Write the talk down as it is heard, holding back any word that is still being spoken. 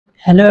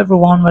Hello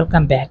everyone,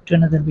 welcome back to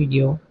another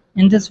video.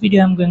 In this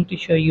video I'm going to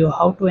show you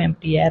how to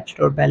empty App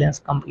Store balance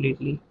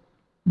completely.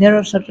 There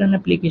are certain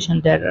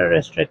applications that are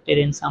restricted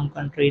in some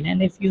countries,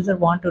 and if user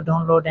want to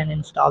download and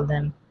install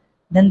them,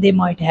 then they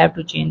might have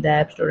to change the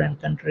App Store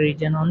and country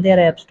region on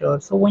their App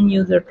Store. So when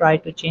user try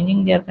to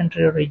changing their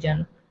country or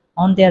region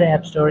on their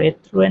App Store,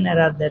 it threw an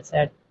error that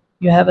said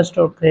you have a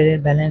store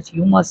credit balance,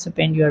 you must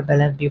spend your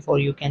balance before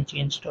you can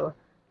change store.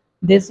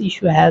 This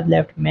issue has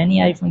left many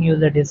iPhone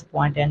users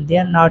disappointed and they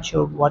are not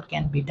sure what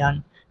can be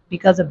done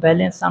because the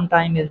balance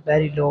sometimes is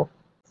very low.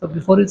 So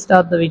before we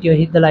start the video,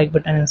 hit the like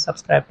button and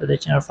subscribe to the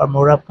channel for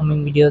more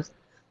upcoming videos.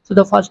 So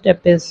the first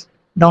step is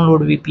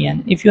download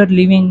VPN. If you are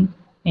living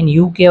in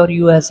UK or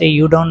USA,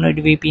 you don't need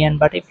VPN,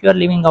 but if you are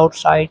living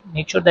outside,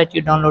 make sure that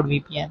you download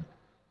VPN.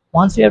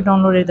 Once you have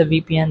downloaded the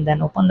VPN,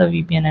 then open the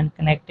VPN and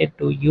connect it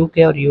to UK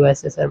or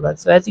USA server.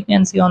 So as you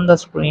can see on the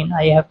screen,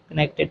 I have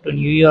connected to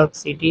New York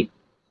City,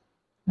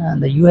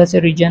 the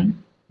USA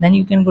region. Then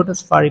you can go to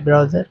Safari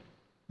browser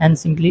and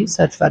simply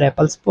search for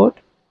Apple Support,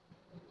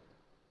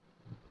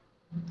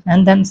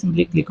 and then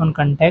simply click on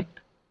Contact,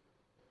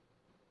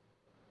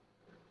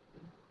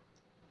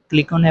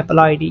 click on Apple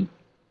ID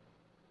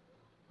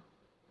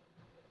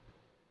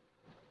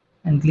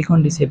and click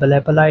on Disable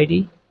Apple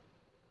ID.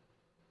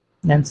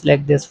 Then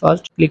select this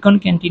first, click on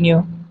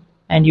Continue,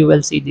 and you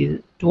will see these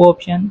two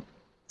options,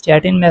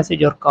 chat in,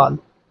 message or call.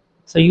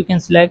 So you can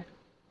select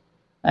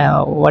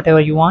whatever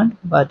you want,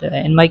 but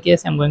in my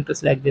case I'm going to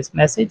select this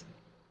message.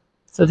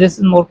 So this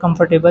is more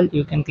comfortable.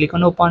 You can click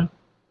on open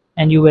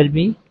and you will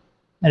be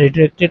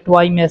redirected to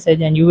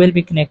iMessage and you will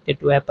be connected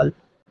to Apple.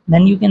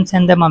 Then you can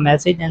send them a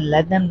message and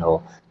let them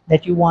know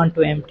that you want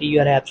to empty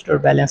your App Store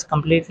balance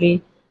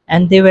completely,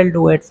 and they will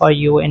do it for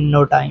you in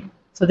no time.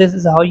 So this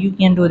is how you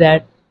can do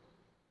that.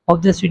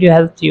 Hope this video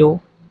helps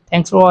you.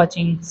 Thanks for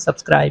watching.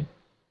 Subscribe.